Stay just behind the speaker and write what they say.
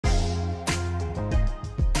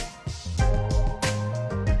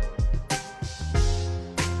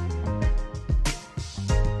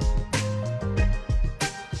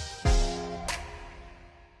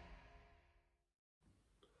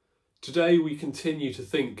Today we continue to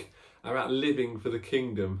think about living for the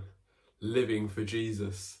kingdom, living for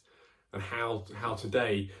Jesus, and how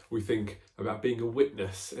today we think about being a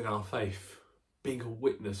witness in our faith, being a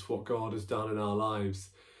witness for what God has done in our lives,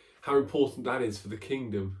 how important that is for the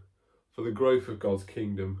kingdom, for the growth of God's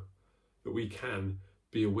kingdom, that we can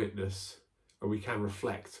be a witness and we can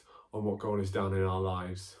reflect on what God has done in our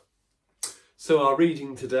lives. So our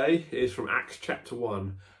reading today is from Acts chapter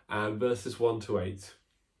 1 and verses 1 to 8.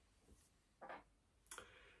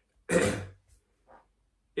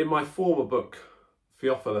 In my former book,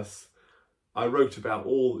 Theophilus, I wrote about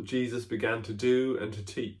all that Jesus began to do and to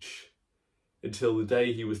teach until the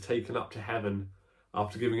day he was taken up to heaven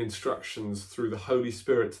after giving instructions through the Holy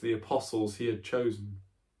Spirit to the apostles he had chosen.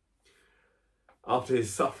 After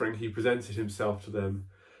his suffering, he presented himself to them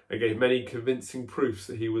and gave many convincing proofs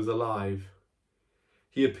that he was alive.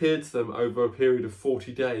 He appeared to them over a period of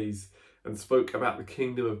 40 days and spoke about the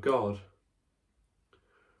kingdom of God.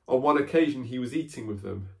 On one occasion he was eating with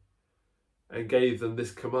them and gave them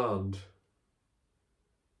this command: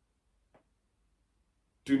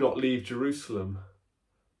 "Do not leave Jerusalem,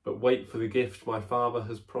 but wait for the gift my Father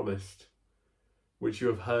has promised, which you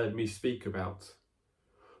have heard me speak about.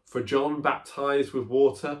 For John baptized with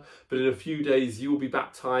water, but in a few days you will be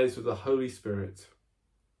baptized with the Holy Spirit."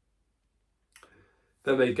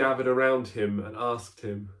 Then they gathered around him and asked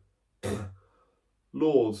him,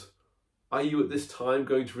 "Lord, are you at this time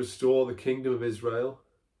going to restore the kingdom of Israel?"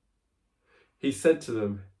 He said to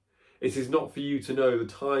them, "It is not for you to know the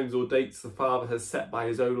times or dates the Father has set by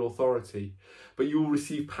his own authority, but you will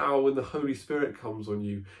receive power when the Holy Spirit comes on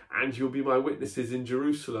you, and you will be my witnesses in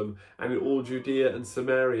Jerusalem and in all Judea and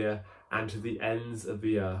Samaria and to the ends of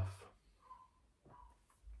the earth."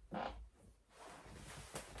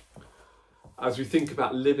 As we think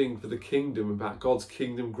about living for the kingdom, about God's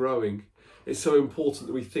kingdom growing, it's so important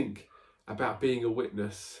that we think about being a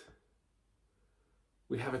witness.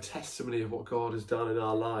 We have a testimony of what God has done in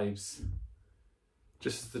our lives.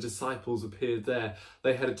 Just as the disciples appeared there,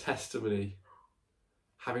 they had a testimony,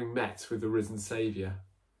 having met with the risen Saviour.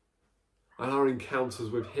 And our encounters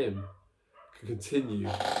with him can continue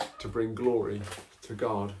to bring glory to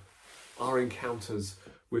God. Our encounters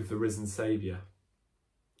with the risen Saviour.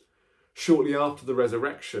 Shortly after the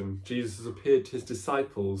resurrection, Jesus has appeared to his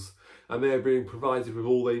disciples, and they are being provided with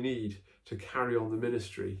all they need to carry on the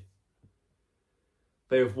ministry.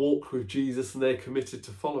 They have walked with Jesus and they are committed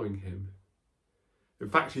to following him. In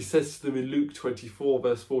fact, he says to them in Luke 24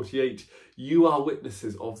 verse 48, "You are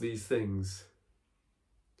witnesses of these things."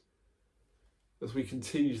 As we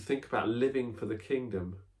continue to think about living for the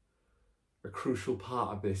kingdom, a crucial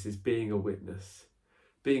part of this is being a witness.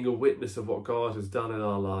 Being a witness of what God has done in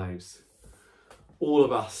our lives. All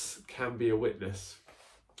of us can be a witness.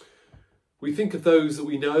 We think of those that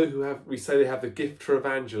we know we say they have the gift for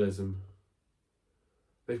evangelism.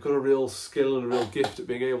 They've got a real skill and a real gift at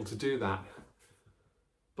being able to do that.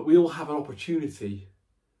 But we all have an opportunity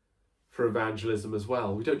for evangelism as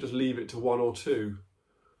well. We don't just leave it to one or two.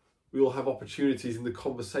 We all have opportunities in the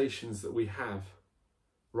conversations that we have,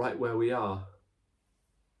 right where we are.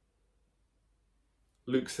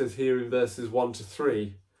 Luke says here in verses 1 to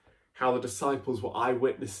 3, how the disciples were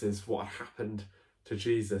eyewitnesses of what had happened to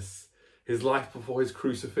Jesus. His life before his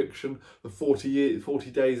crucifixion, the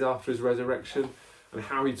 40 days after his resurrection, and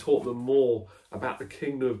how he taught them more about the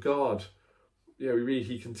kingdom of God. We read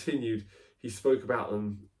he continued, he spoke about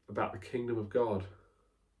them, about the kingdom of God.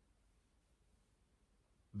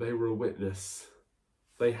 They were a witness.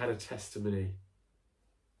 They had a testimony.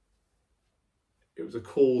 It was a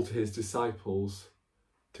call to his disciples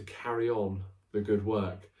to carry on the good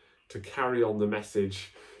work, to carry on the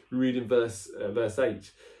message. We read in verse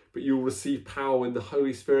 8, "But you will receive power when the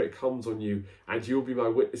Holy Spirit comes on you, and you will be my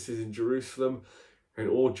witnesses in Jerusalem and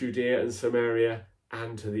all Judea and Samaria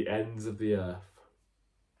and to the ends of the earth."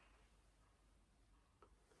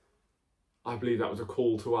 I believe that was a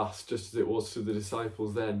call to us, just as it was to the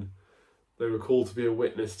disciples then. They were called to be a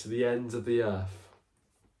witness to the ends of the earth.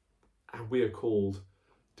 And we are called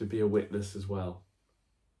to be a witness as well.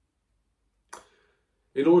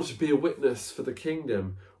 In order to be a witness for the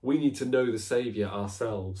kingdom, we need to know the Saviour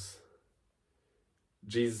ourselves.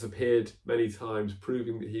 Jesus appeared many times,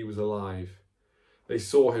 proving that he was alive. They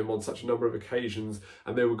saw him on such a number of occasions,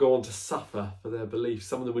 and they would go on to suffer for their beliefs.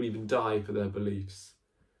 Some of them would even die for their beliefs.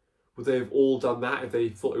 Would they have all done that if they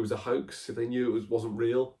thought it was a hoax, if they knew it wasn't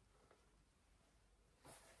real?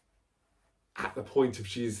 At the point of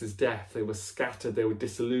Jesus' death, they were scattered, they were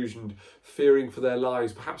disillusioned, fearing for their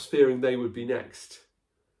lives, perhaps fearing they would be next.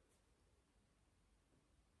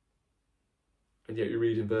 And yet we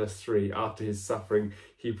read in verse 3, after his suffering,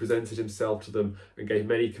 he presented himself to them and gave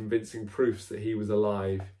many convincing proofs that he was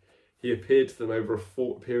alive. He appeared to them over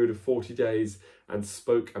a period of 40 days and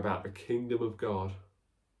spoke about the kingdom of God.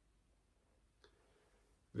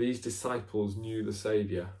 These disciples knew the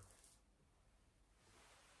Saviour.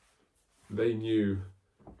 They knew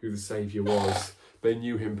who the Saviour was. They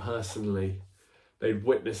knew him personally. They'd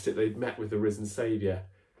witnessed it. They'd met with the risen Saviour.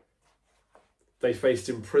 They faced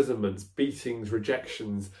imprisonments, beatings,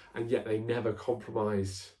 rejections, and yet they never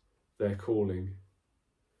compromised their calling.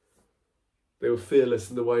 They were fearless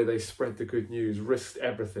in the way they spread the good news, risked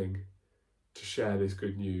everything to share this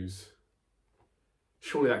good news.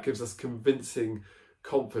 Surely that gives us convincing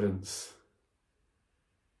confidence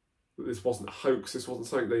that this wasn't a hoax, this wasn't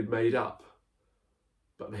something they'd made up,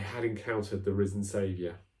 but they had encountered the risen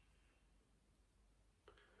Saviour.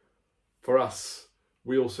 For us,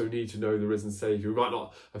 we also need to know the risen Saviour. We might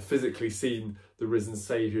not have physically seen the risen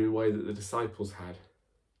Saviour in a way that the disciples had,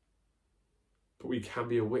 but we can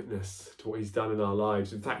be a witness to what he's done in our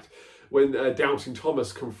lives. In fact, when Doubting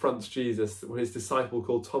Thomas confronts Jesus, his disciple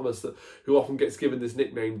called Thomas, who often gets given this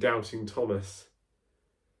nickname, Doubting Thomas,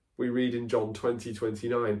 we read in John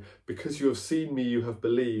 20:29, because you have seen me, you have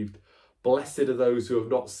believed. Blessed are those who have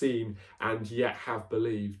not seen and yet have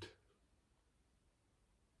believed.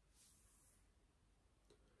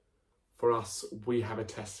 For us, we have a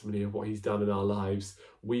testimony of what he's done in our lives.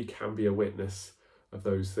 We can be a witness of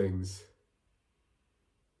those things.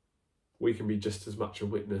 We can be just as much a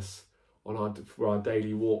witness for our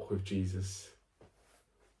daily walk with Jesus.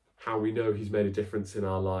 How we know he's made a difference in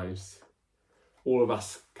our lives. All of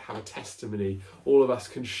us have a testimony. All of us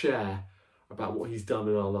can share about what he's done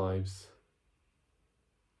in our lives.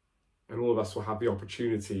 And all of us will have the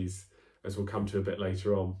opportunities, as we'll come to a bit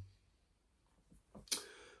later on.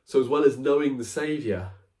 So as well as knowing the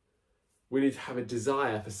Saviour, we need to have a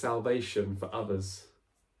desire for salvation for others.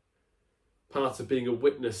 Part of being a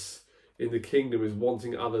witness in the kingdom is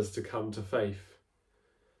wanting others to come to faith.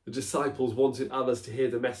 The disciples wanted others to hear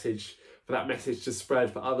the message, for that message to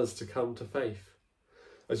spread, for others to come to faith.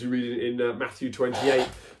 As you read in Matthew 28,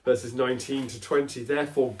 verses 19 to 20,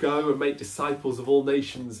 therefore go and make disciples of all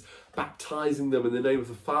nations, baptizing them in the name of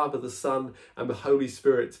the Father, the Son, and the Holy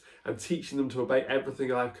Spirit, and teaching them to obey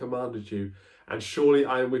everything I have commanded you. And surely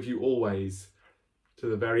I am with you always, to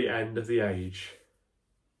the very end of the age.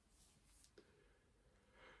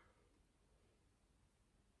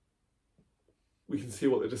 We can see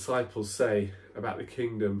what the disciples say about the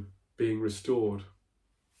kingdom being restored.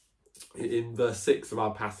 In verse 6 of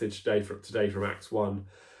our passage today from Acts 1,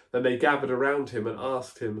 then they gathered around him and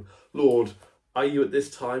asked him, Lord, are you at this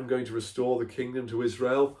time going to restore the kingdom to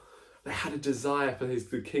Israel? They had a desire for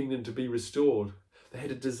the kingdom to be restored. They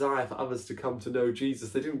had a desire for others to come to know Jesus.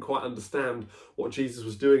 They didn't quite understand what Jesus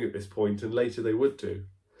was doing at this point, and later they would do.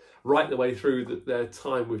 Right the way through their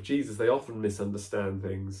time with Jesus, they often misunderstand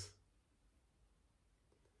things.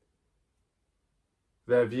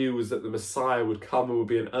 Their view was that the Messiah would come and would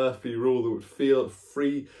be an earthly ruler that would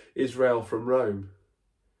free Israel from Rome.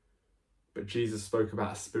 But Jesus spoke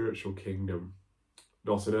about a spiritual kingdom,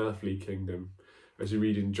 not an earthly kingdom. As you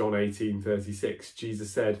read in John 18:36,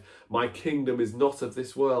 Jesus said, my kingdom is not of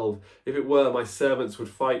this world. If it were, my servants would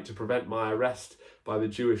fight to prevent my arrest by the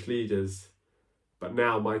Jewish leaders. But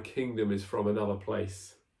now my kingdom is from another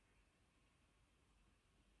place.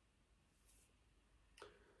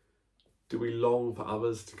 Do we long for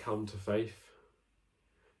others to come to faith?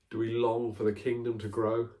 Do we long for the kingdom to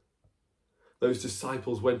grow? Those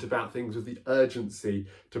disciples went about things with the urgency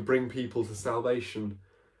to bring people to salvation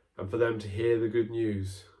and for them to hear the good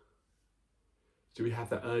news. Do we have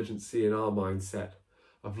that urgency in our mindset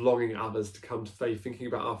of longing others to come to faith, thinking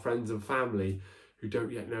about our friends and family who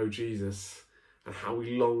don't yet know Jesus and how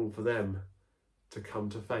we long for them to come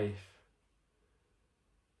to faith?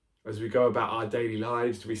 As we go about our daily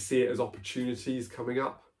lives, do we see it as opportunities coming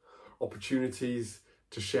up? Opportunities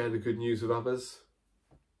to share the good news with others?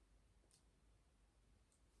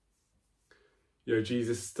 You know,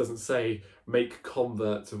 Jesus doesn't say, make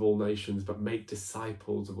converts of all nations, but make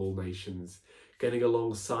disciples of all nations. Getting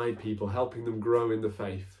alongside people, helping them grow in the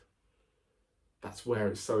faith. That's where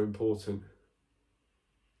it's so important.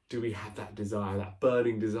 Do we have that desire, that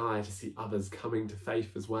burning desire to see others coming to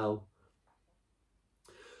faith as well?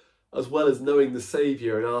 As well as knowing the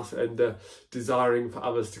Saviour and desiring for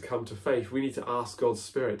others to come to faith, we need to ask God's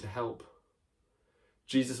Spirit to help.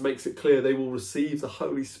 Jesus makes it clear they will receive the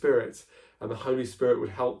Holy Spirit and the Holy Spirit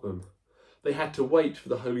would help them. They had to wait for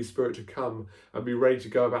the Holy Spirit to come and be ready to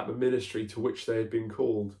go about the ministry to which they had been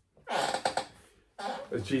called.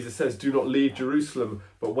 As Jesus says, do not leave Jerusalem,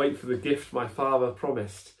 but wait for the gift my Father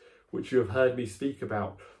promised, which you have heard me speak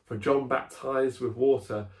about. For John baptized with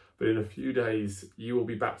water, but in a few days you will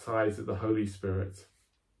be baptized with the Holy Spirit.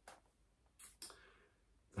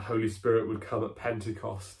 The Holy Spirit would come at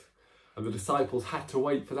Pentecost, and the disciples had to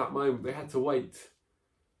wait for that moment. They had to wait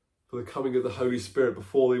for the coming of the Holy Spirit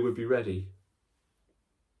before they would be ready.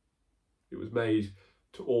 It was made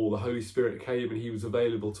to all. The Holy Spirit came and he was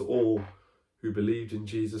available to all who believed in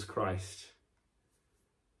Jesus Christ.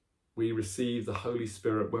 We receive the Holy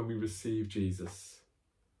Spirit when we receive Jesus.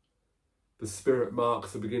 The Spirit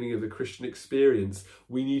marks the beginning of the Christian experience.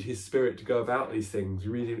 We need his Spirit to go about these things.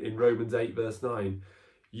 We read in Romans 8 verse 9,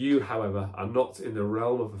 you, however, are not in the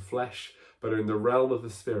realm of the flesh, but are in the realm of the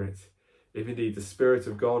Spirit, if indeed the Spirit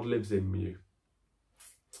of God lives in you.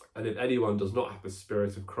 And if anyone does not have the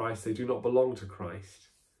Spirit of Christ, they do not belong to Christ.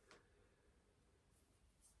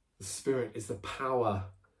 The Spirit is the power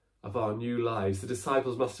of our new lives. The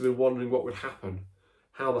disciples must have been wondering what would happen,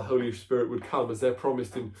 how the Holy Spirit would come, as they're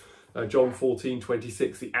promised in John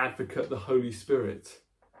 14:26, the Advocate, the Holy Spirit,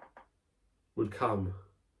 would come,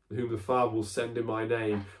 whom the Father will send in my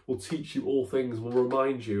name, will teach you all things, will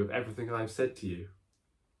remind you of everything I have said to you.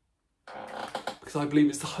 Because I believe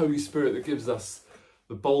it's the Holy Spirit that gives us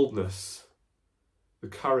the boldness, the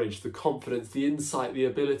courage, the confidence, the insight, the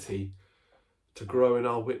ability to grow in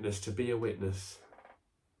our witness, to be a witness.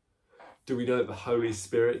 Do we know that the Holy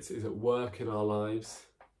Spirit is at work in our lives,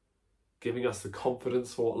 giving us the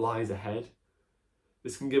confidence for what lies ahead?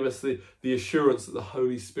 This can give us the assurance that the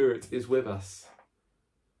Holy Spirit is with us.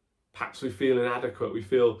 Perhaps we feel inadequate, we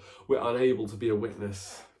feel we're unable to be a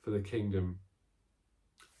witness for the kingdom.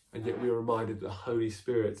 And yet we are reminded that the Holy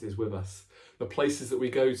Spirit is with us. The places that we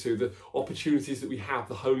go to, the opportunities that we have,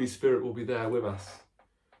 the Holy Spirit will be there with us,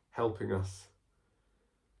 helping us.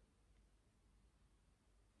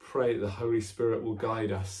 Pray that the Holy Spirit will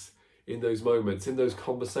guide us in those moments, in those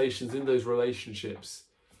conversations, in those relationships,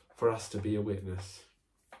 for us to be a witness.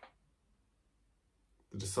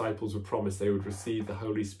 The disciples were promised they would receive the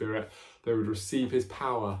Holy Spirit, they would receive his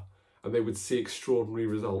power, and they would see extraordinary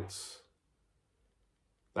results.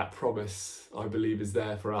 That promise, I believe, is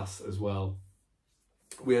there for us as well.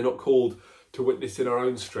 We are not called to witness in our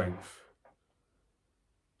own strength,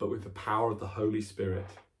 but with the power of the Holy Spirit.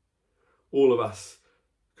 All of us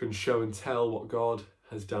can show and tell what God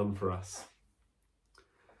has done for us.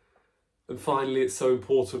 And finally, it's so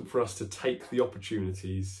important for us to take the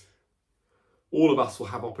opportunities. All of us will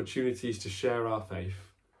have opportunities to share our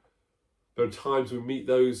faith. There are times we meet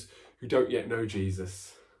those who don't yet know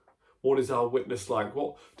Jesus. What is our witness like?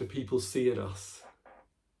 What do people see in us?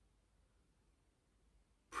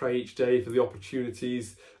 Pray each day for the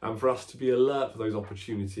opportunities and for us to be alert for those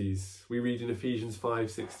opportunities. We read in Ephesians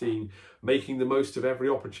 5:16, making the most of every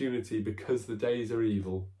opportunity because the days are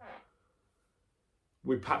evil.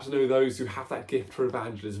 We perhaps know those who have that gift for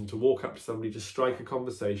evangelism, to walk up to somebody, to strike a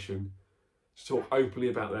conversation, to talk openly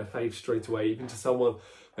about their faith straight away, even to someone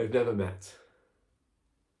they've never met.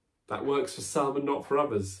 That works for some and not for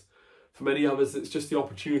others. For many others, it's just the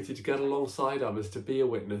opportunity to get alongside others, to be a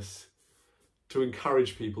witness, to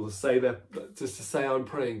encourage people, to say I'm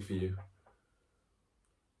praying for you.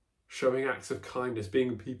 Showing acts of kindness,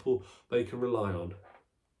 being people they can rely on.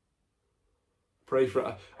 Pray for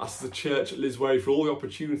us as a church at Lisway, for all the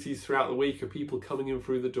opportunities throughout the week of people coming in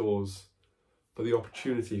through the doors, for the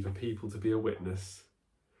opportunity for people to be a witness.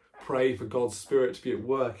 Pray for God's Spirit to be at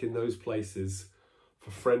work in those places,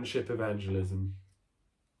 for friendship evangelism.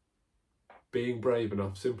 Being brave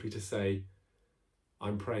enough simply to say,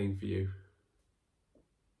 I'm praying for you.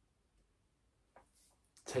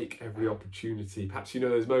 Take every opportunity. Perhaps you know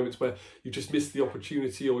those moments where you just missed the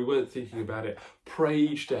opportunity or we weren't thinking about it. Pray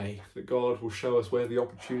each day that God will show us where the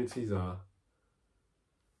opportunities are.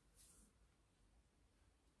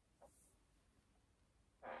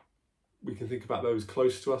 We can think about those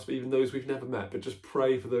close to us, but even those we've never met, but just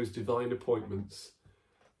pray for those divine appointments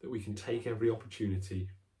that we can take every opportunity.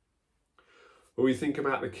 When we think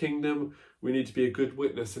about the kingdom, we need to be a good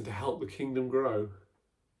witness and to help the kingdom grow.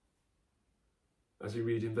 As we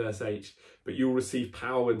read in verse 8, but you will receive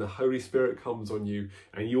power when the Holy Spirit comes on you,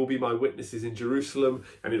 and you will be my witnesses in Jerusalem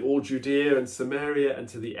and in all Judea and Samaria and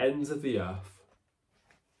to the ends of the earth.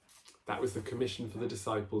 That was the commission for the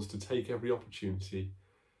disciples, to take every opportunity,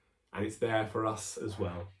 and it's there for us as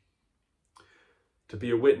well. To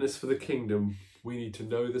be a witness for the kingdom, we need to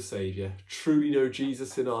know the Saviour, truly know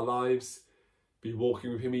Jesus in our lives, be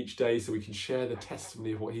walking with him each day so we can share the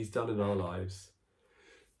testimony of what he's done in our lives.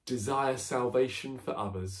 Desire salvation for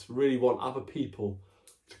others, really want other people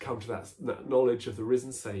to come to that knowledge of the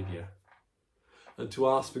risen Saviour. and to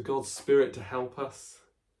ask for God's Spirit to help us,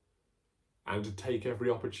 and to take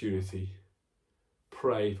every opportunity.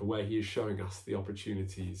 Pray for where he is showing us the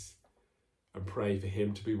opportunities, and pray for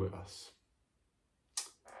him to be with us.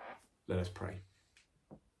 Let us pray.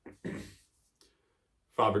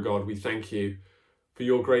 Father God, we thank you for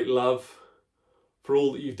your great love, for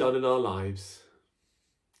all that you've done in our lives.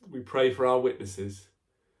 We pray for our witnesses.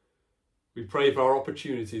 We pray for our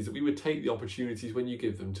opportunities, that we would take the opportunities when you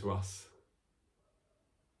give them to us,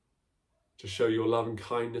 to show your love and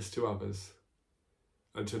kindness to others,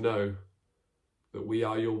 and to know that we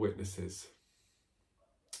are your witnesses.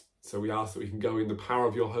 So we ask that we can go in the power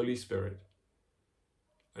of your Holy Spirit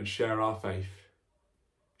and share our faith,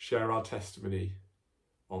 share our testimony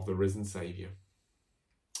of the risen Saviour.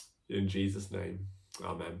 In Jesus' name,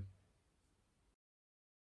 amen.